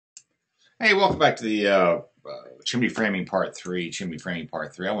Hey, welcome back to the chimney framing part 3. Chimney framing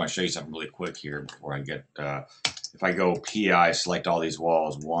part 3. I want to show you something really quick here before I get, if I go PI, select all these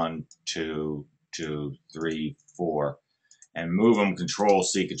walls, 1, 2, 2, 3, 4, and move them, Control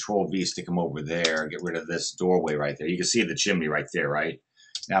C, Control V, stick them over there, get rid of this doorway right there. You can see the chimney right there, right?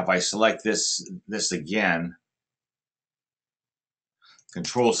 Now, if I select this again,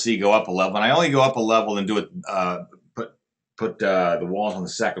 Control C, go up a level, and I only go up a level and do it, put the walls on the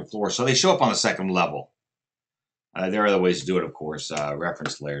second floor, so they show up on the second level. There are other ways to do it, of course,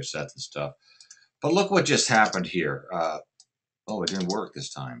 reference layer sets and stuff. But look what just happened here. Oh, it didn't work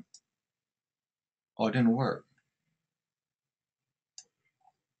this time. Oh, it didn't work.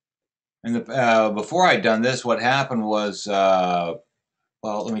 And before I'd done this, what happened was, well,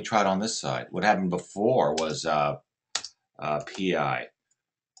 let me try it on this side. What happened before was PI.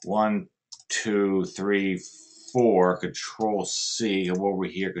 1, 2, 3, 4, Control C, go over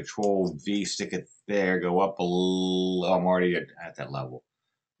here, Control V, stick it there, go up a little. Oh, I'm already at that level.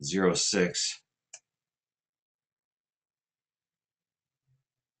 0, 6.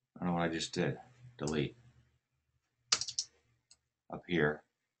 I don't know what I just did. Delete. Up here.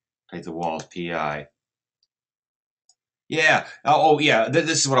 Take the walls, PI. Yeah. Oh yeah.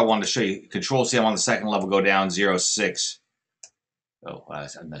 This is what I wanted to show you. Control C, I'm on the second level, go down, 0, 6. Oh, I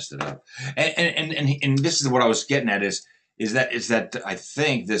messed it up. And this is what I was getting at is that I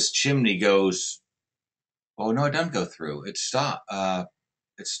think this chimney goes. Oh no, it doesn't go through. It stops.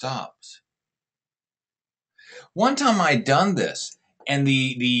 One time I'd done this, and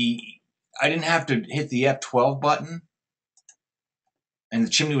I didn't have to hit the F12 button, and the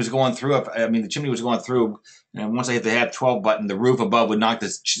chimney was going through. The chimney was going through, and once I hit the F12 button, the roof above would knock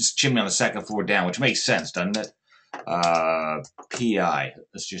this chimney on the second floor down, which makes sense, doesn't it? PI.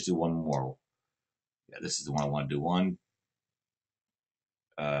 Let's just do one more. Yeah, this is the one I want to do. 1,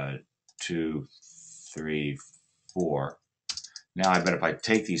 2, 3, 4. Now I bet if I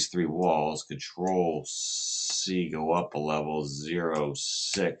take these 3 walls, Control C, go up a level, 0,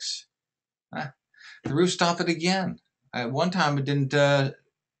 6. The roof stopped it again. One time it didn't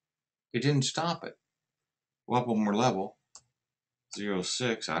stop it. Go up one more level, 0,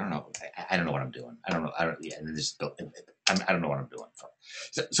 6. I don't know. I don't know what I'm doing. I don't know. I don't know what I'm doing.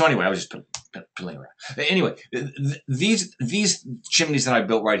 So anyway, I was just playing around. Anyway, these chimneys that I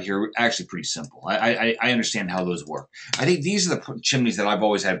built right here are actually pretty simple. I understand how those work. I think these are the chimneys that I've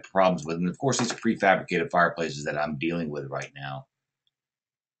always had problems with, and of course these are prefabricated fireplaces that I'm dealing with right now.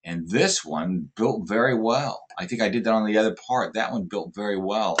 And this one built very well. I think I did that on the other part. That one built very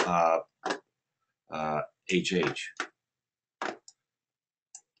well. HH.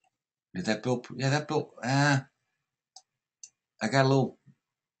 Did that build? Yeah, that built. I got a little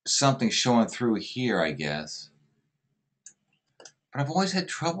something showing through here, I guess. But I've always had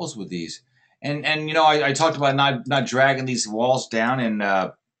troubles with these. And you know, I talked about not dragging these walls down, and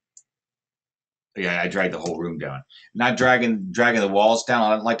yeah, I dragged the whole room down. Not dragging the walls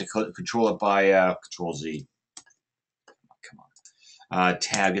down. I don't like to control it by Control Z. Come on.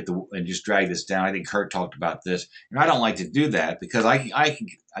 Tab, and just drag this down. I think Kurt talked about this, and I don't like to do that because I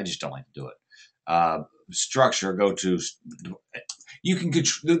just don't like to do it. Structure, go to. You can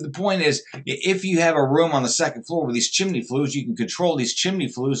control. The point is, if you have a room on the second floor with these chimney flues, you can control these chimney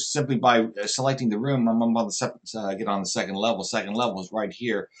flues simply by selecting the room. I'm on the get on the second level. Second level is right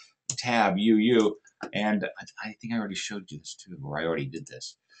here. Tab UU, and I think I already showed you this too, or I already did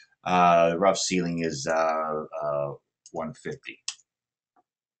this. The rough ceiling is 150.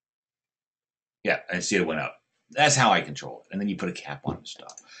 Yeah, and see it went up. That's how I control it, and then you put a cap on and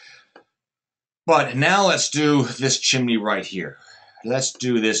stuff. But now let's do this chimney right here. Let's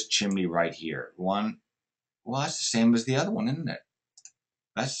do this chimney right here. Well, that's the same as the other one, isn't it?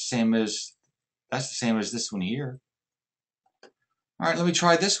 That's the same as this one here. All right, let me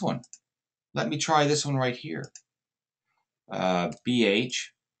try this one. Let me try this one right here. BH.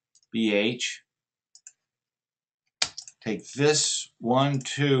 Take this 1,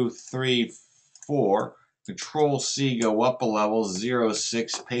 2, 3, 4. Control C, go up a level, 0,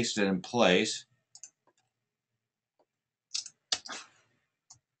 6, paste it in place.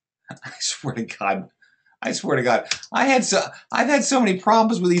 I swear to God, I've had so many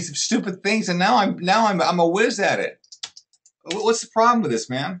problems with these stupid things, and now I'm a whiz at it. What's the problem with this,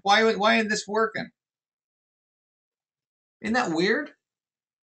 man? Why isn't this working? Isn't that weird?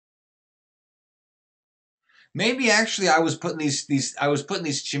 Maybe actually I was putting these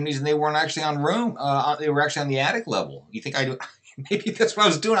chimneys, and they weren't actually on room. They were actually on the attic level. You think I do? Maybe that's what I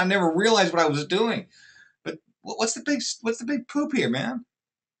was doing. I never realized what I was doing. But what's the big poop here, man?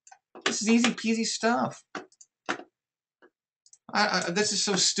 This is easy peasy stuff. This is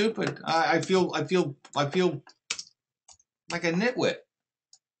so stupid. I feel like a nitwit.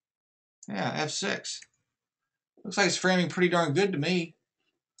 Yeah, F6. Looks like it's framing pretty darn good to me.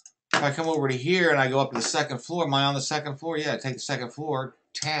 If I come over to here and I go up to the second floor, am I on the second floor? Yeah, take the second floor,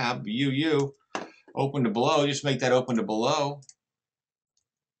 tab, UU, open to below. Just make that open to below.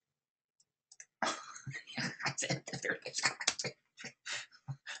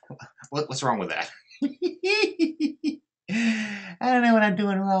 What's wrong with that? I don't know what I'm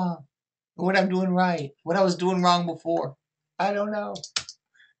doing wrong. Or what I'm doing right. What I was doing wrong before. I don't know.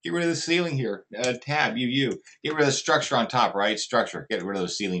 Get rid of the ceiling here. Tab, UU. Get rid of the structure on top, right? Structure. Get rid of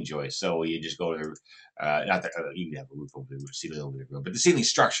those ceiling joists. So you just go to the, not that, you can have a roof over the ceiling over there, but the ceiling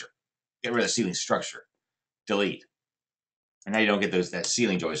structure. Get rid of the ceiling structure. Delete. And now you don't get that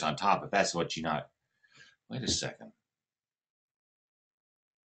ceiling joist on top if that's what you not. Wait a second.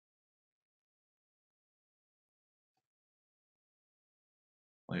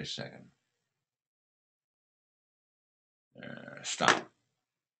 Wait a second. Stop.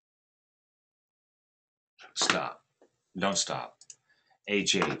 Stop. Don't stop.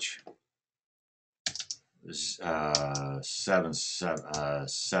 HH. 7 7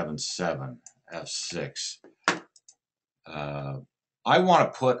 F6. I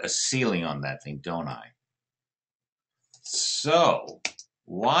want to put a ceiling on that thing, don't I? So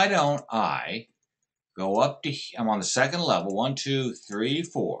why don't I go up to? I'm on the second level. 1, 2, 3,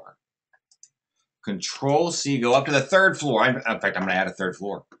 4. Control C. Go up to the third floor. In fact, I'm going to add a third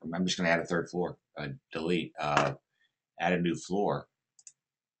floor. I'm just going to add a third floor. Delete. Add a new floor.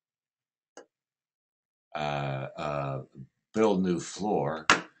 Build new floor.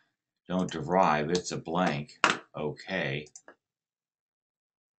 Don't derive. It's a blank. Okay.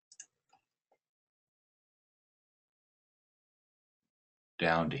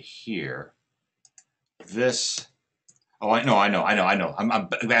 Down to here. This. Oh, I know. I'm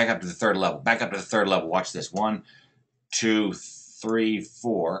back up to the third level. Back up to the third level. Watch this. 1, 2, 3,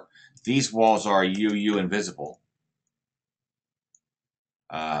 4. These walls are UU invisible.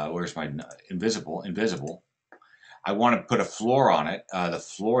 Where's my invisible? Invisible. I want to put a floor on it. The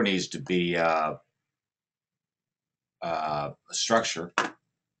floor needs to be a structure.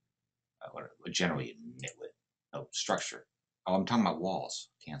 Generally, nitwit. No, structure. Oh, I'm talking about walls.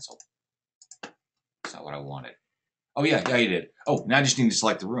 Cancel. That's not what I wanted. Oh, yeah, you did. Oh, now I just need to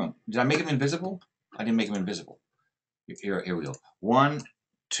select the room. Did I make him invisible? I didn't make him invisible. Here we go. 1,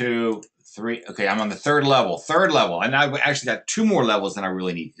 2, 3. Okay, I'm on the third level. Third level. And I've actually got 2 more levels than I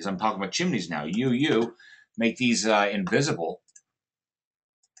really need because I'm talking about chimneys now. UU. Make these invisible.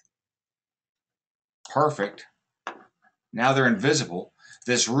 Perfect. Now they're invisible.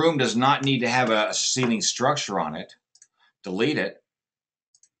 This room does not need to have a ceiling structure on it. Delete it.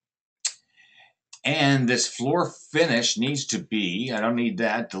 And this floor finish needs to be, I don't need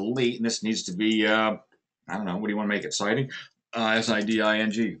that, delete. And this needs to be, I don't know, what do you want to make it? Siding?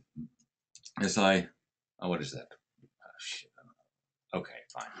 S-I-D-I-N-G. S-I, oh, what is that? Oh, shit. Okay,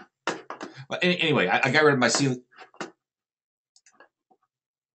 fine. But anyway, I got rid of my ceiling.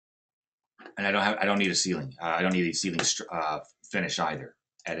 And I don't need a ceiling. I don't need a ceiling finish either.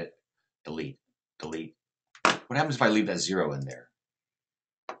 Edit, delete, delete. What happens if I leave that 0 in there?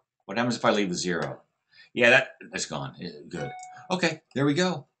 What happens if I leave the 0? Yeah, that's gone. Good. Okay, there we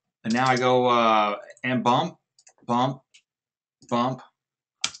go. And now I go and bump, bump, bump.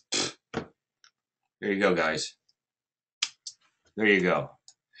 There you go, guys. There you go.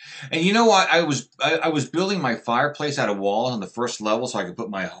 And you know what? I was building my fireplace out of walls on the first level so I could put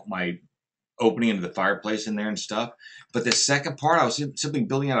my opening into the fireplace in there and stuff. But the second part, I was simply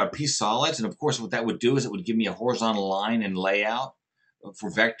building out a piece solids. And of course, what that would do is it would give me a horizontal line and layout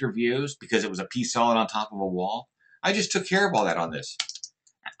for vector views because it was a piece solid on top of a wall. I just took care of all that on this.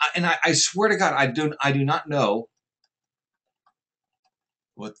 And I swear to God, I do not know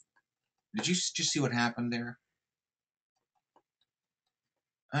what. Did you just see what happened there?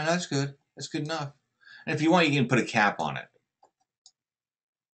 That's good. That's good enough. And if you want, you can put a cap on it.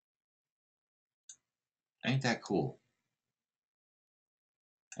 Ain't that cool?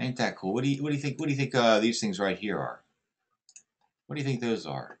 Ain't that cool? What do you think? What do you think these things right here are? What do you think those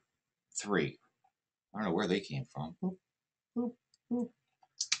are? 3. I don't know where they came from. Boop, boop, boop.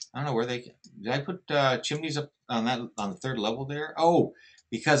 I don't know where they. Did I put chimneys up on the third level there? Oh,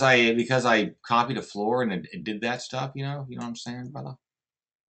 because I copied a floor and it did that stuff. You know what I'm saying, brother.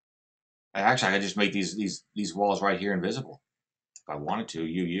 I could just make these walls right here invisible if I wanted to.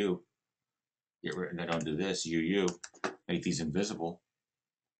 UU. Get rid. I don't do this. UU. Make these invisible.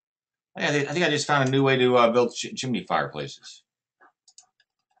 Yeah, I think I just found a new way to build chimney fireplaces.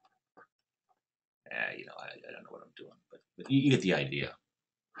 I don't know what I'm doing, but You get the idea.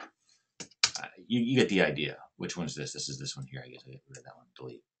 You get the idea. Which one's this? This is this one here. I guess I get rid of that one.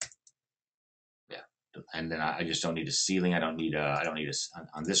 Delete. Yeah. And then I just don't need a ceiling. I don't need on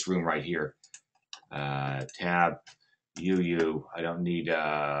this room right here. Tab. UU. I don't need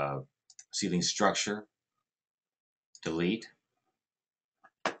ceiling structure. Delete.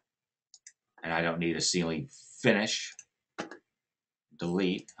 And I don't need a ceiling finish.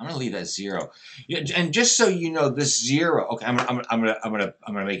 Delete. I'm gonna leave that 0. Yeah, and just so you know, this 0. Okay, I'm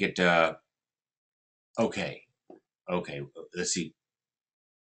gonna make it. Okay. Okay. Let's see.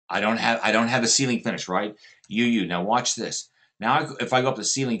 I don't have a ceiling finish, right? UU. Now watch this. Now if I go up to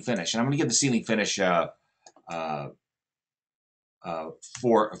ceiling finish, and I'm gonna give the ceiling finish 4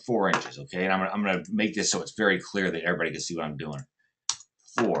 inches. Okay, and I'm gonna make this so it's very clear that everybody can see what I'm doing.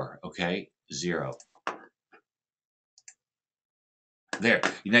 4. Okay. 0. There.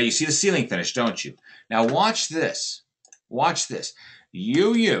 Now you see the ceiling finish, don't you? Now watch this. Watch this.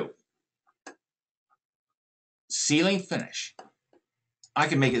 UU. Ceiling finish. I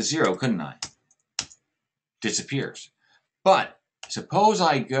can make it 0, couldn't I? Disappears. But suppose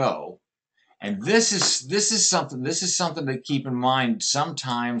I go, and this is something to keep in mind.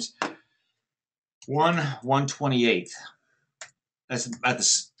 Sometimes 1/128. That's about the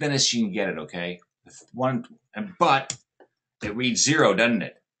thinnest you can get it. Okay. But it reads 0, doesn't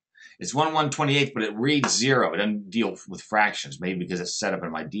it? It's 1/128, but it reads 0. It doesn't deal with fractions, maybe because it's set up in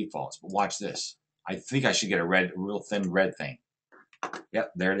my defaults. But watch this. I think I should get a real thin red thing.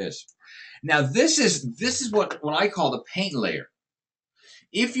 Yep, there it is. Now this is what I call the paint layer.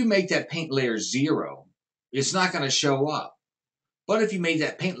 If you make that paint layer 0, it's not going to show up. But if you made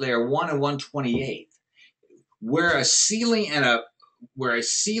that paint layer 1/128, where a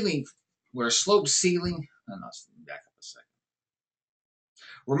sloped ceiling. Oh, no, back up a second.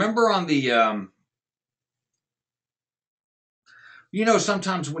 Remember on the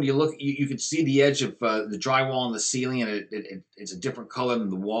sometimes when you look, you can see the edge of the drywall on the ceiling, and it's a different color than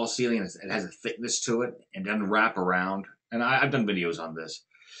the wall ceiling, and it has a thickness to it, and doesn't wrap around. And I've done videos on this.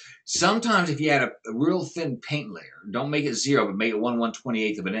 Sometimes if you add a real thin paint layer, don't make it 0, but make it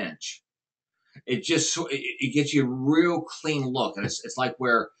 1/128 of an inch. It gets you a real clean look, and it's like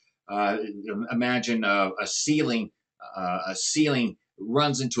where imagine a ceiling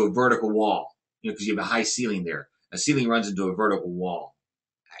runs into a vertical wall, because you have a high ceiling there. A ceiling runs into a vertical wall.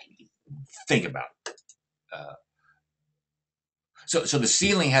 Think about it. So the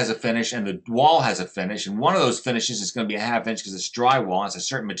ceiling has a finish and the wall has a finish, and one of those finishes is going to be a 1/2 inch because it's drywall. It's a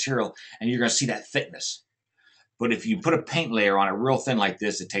certain material, and you're going to see that thickness. But if you put a paint layer on it real thin like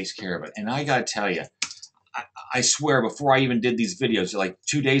this, it takes care of it. And I got to tell you, I swear, before I even did these videos, like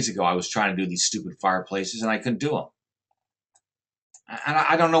 2 days ago, I was trying to do these stupid fireplaces, and I couldn't do them. And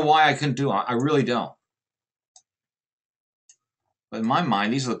I don't know why I couldn't do them. I really don't. But in my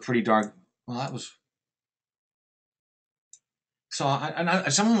mind, these look pretty darn. Well, that was. So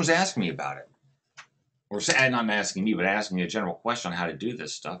someone was asking me about it, or not asking me, but asking me a general question on how to do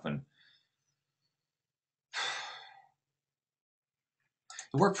this stuff, and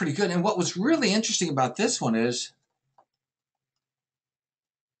it worked pretty good. And what was really interesting about this one is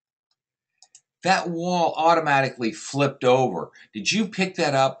that wall automatically flipped over. Did you pick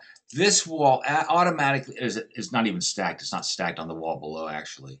that up? This wall automatically is not even stacked. It's not stacked on the wall below,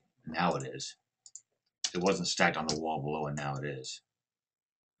 actually. Now it is. It wasn't stacked on the wall below, and now it is.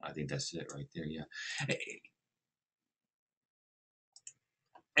 I think that's it right there, yeah.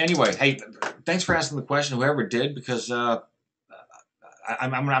 Anyway, hey, thanks for asking the question, whoever did, because I'm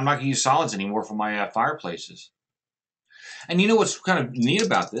not going to use solids anymore for my fireplaces. And you know what's kind of neat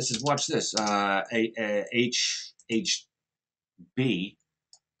about this is, watch this. HB,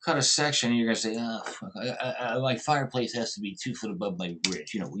 cut a section, and you're going to say, oh, my fireplace has to be 2 foot above my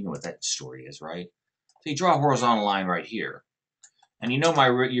ridge. You know what that story is, right? So you draw a horizontal line right here. And you know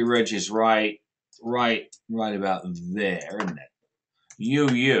your ridge is right about there, isn't it?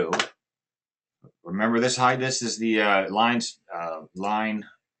 UU. Remember this height? This is the line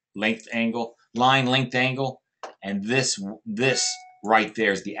length angle. And this right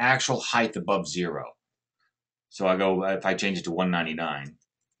there is the actual height above 0. So I go, if I change it to 199,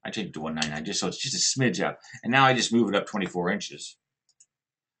 I change it to 199 just so it's just a smidge up. And now I just move it up 24 inches.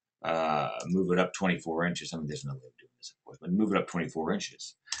 Move it up 24 inches. I mean, there's no way of doing this, of course, but move it up 24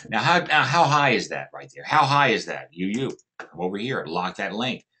 inches. Now, how high is that right there? How high is that? UU. Come over here. Lock that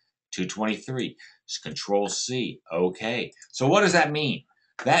length. 223. Just Control C. Okay. So what does that mean?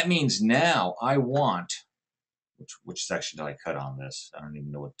 That means now I want, which section did I cut on this? I don't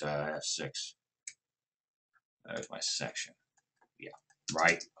even know what F6. There's my section. Yeah.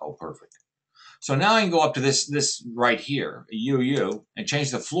 Right. Oh, perfect. So now I can go up to this right here, UU, and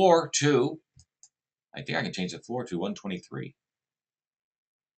change the floor to, I think I can change the floor to 123.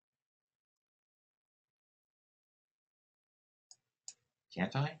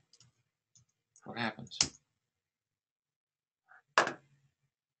 Can't I? What happens? Oh,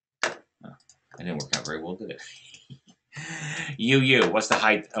 that didn't work out very well, did it? UU, what's the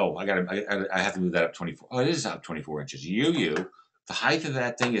height? Oh, I have to move that up 24. Oh, it is up 24 inches. UU, the height of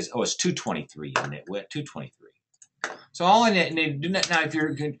that thing is, it's 223 in it. We're at 223. So all I need to do now, if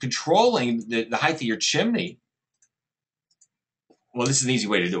you're controlling the height of your chimney, well, this is an easy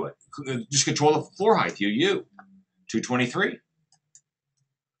way to do it. Just control the floor height, UU, 223.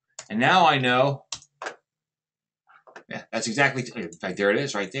 And now I know, yeah, that's exactly, in fact, there it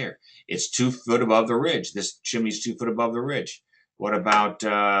is right there. It's 2 foot above the ridge. This chimney's 2 foot above the ridge. What about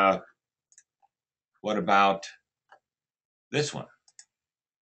this one?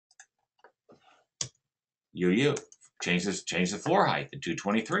 UU, change the floor height to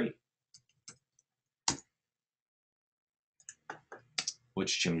 223.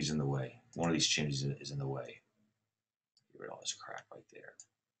 Which chimney's in the way? One of these chimneys is in the way. Get rid of all this crap right there.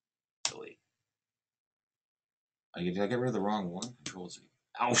 Delete. Did I get rid of the wrong one? Control Z.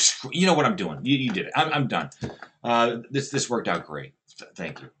 Oh, you know what I'm doing. You did it. I'm done. This worked out great.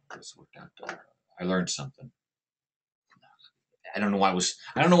 Thank you. This worked out. I learned something. I don't know why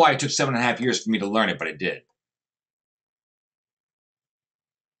it took 7.5 years for me to learn it, but it did.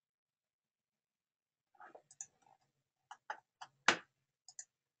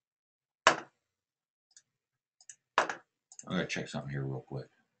 I'm gonna check something here real quick.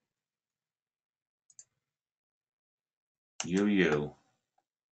 UU.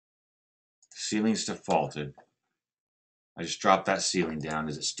 Ceiling's defaulted. I just dropped that ceiling down.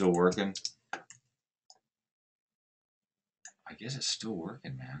 Is it still working? I guess it's still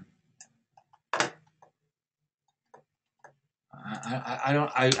working, man.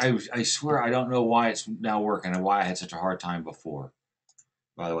 I swear I don't know why it's now working and why I had such a hard time before.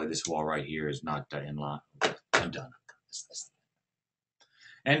 By the way, this wall right here is not in line. I'm done.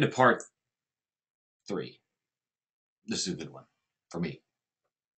 End of part 3. This is a good one for me.